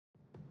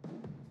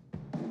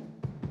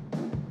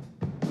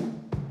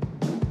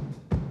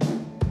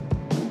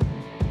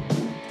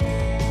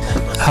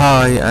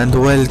Hi and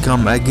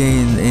welcome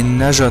again in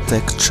Naja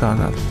Tech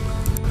channel.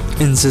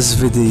 In this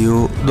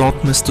video,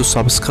 don't miss to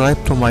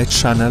subscribe to my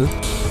channel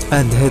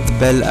and hit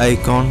bell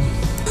icon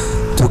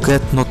to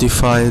get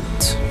notified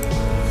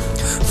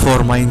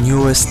for my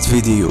newest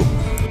video.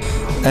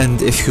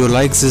 And if you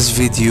like this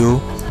video,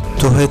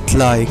 to hit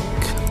like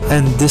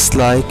and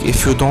dislike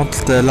if you don't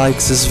like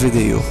this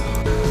video.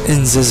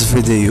 In this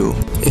video,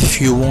 if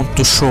you want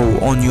to show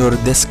on your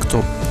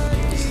desktop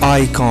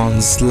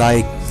icons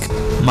like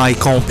my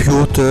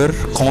computer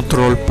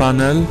control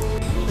panel,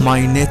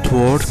 my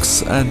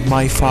networks and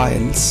my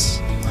files,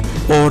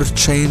 or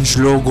change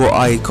logo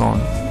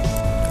icon,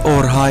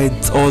 or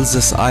hide all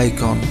this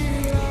icon,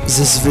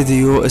 this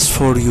video is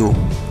for you.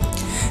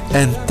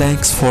 And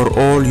thanks for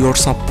all your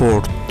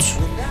support.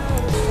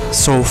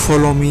 So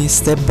follow me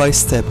step by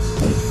step.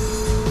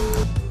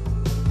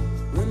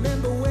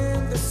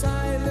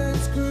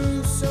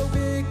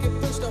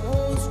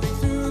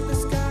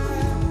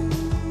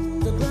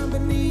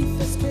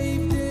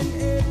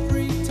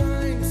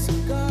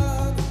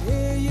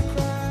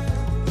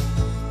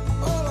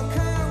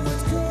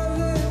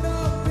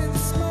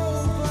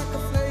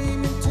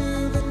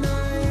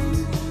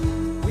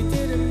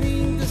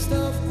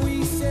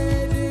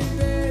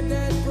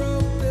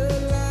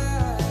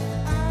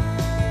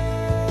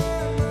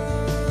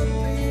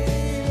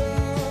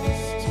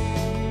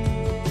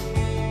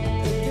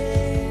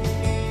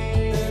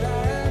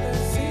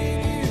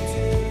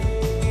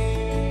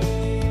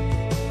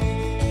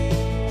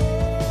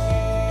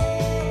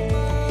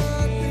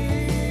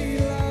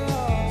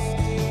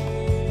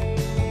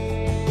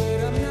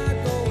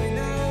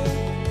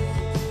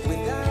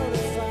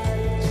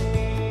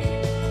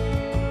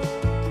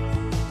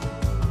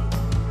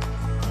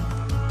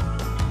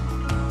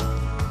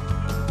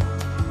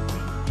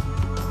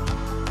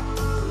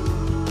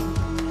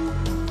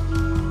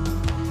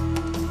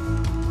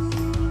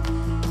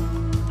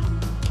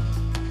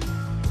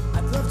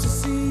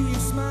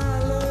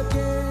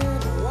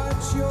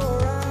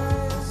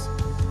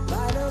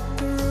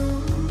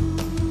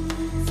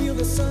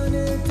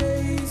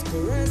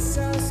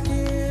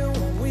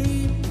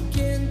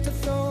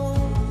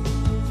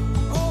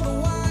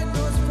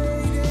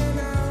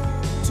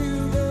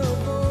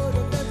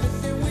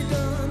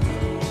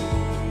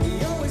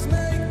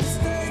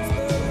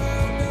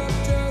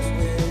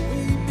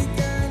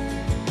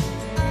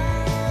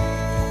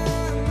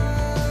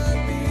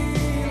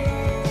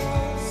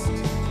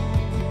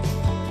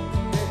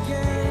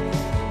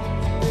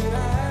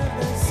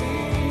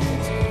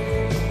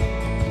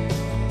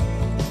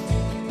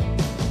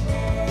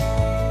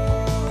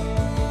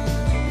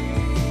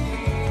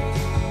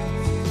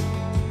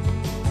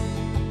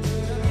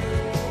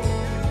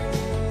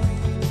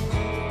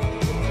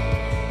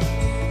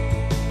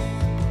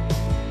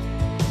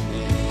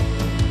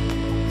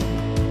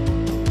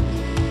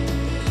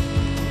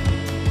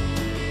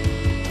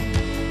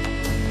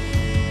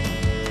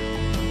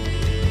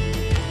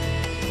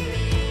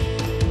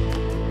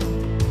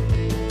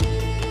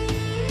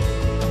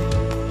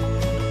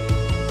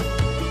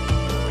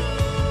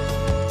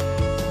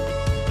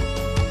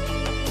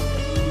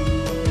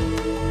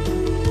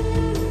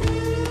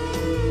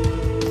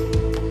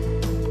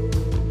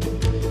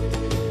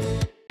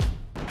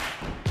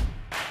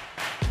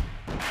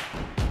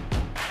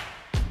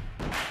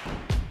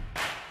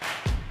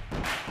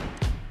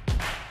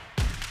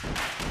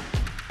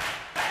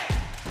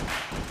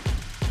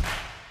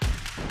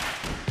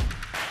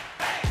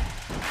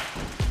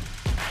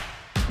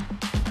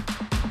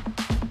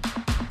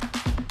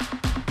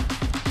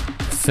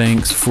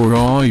 Thanks for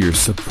all your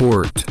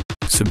support.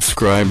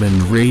 Subscribe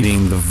and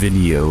rating the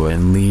video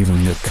and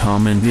leaving a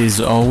comment is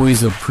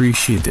always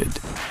appreciated.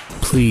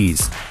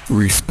 Please,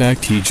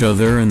 respect each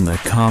other in the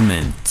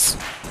comments.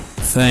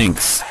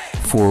 Thanks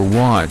for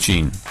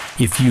watching.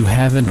 If you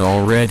haven't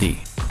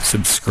already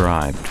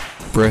subscribed,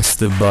 press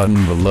the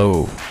button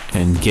below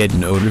and get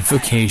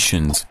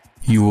notifications.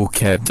 You will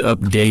kept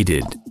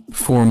updated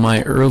for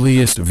my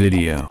earliest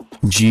video.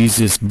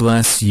 Jesus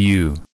bless you.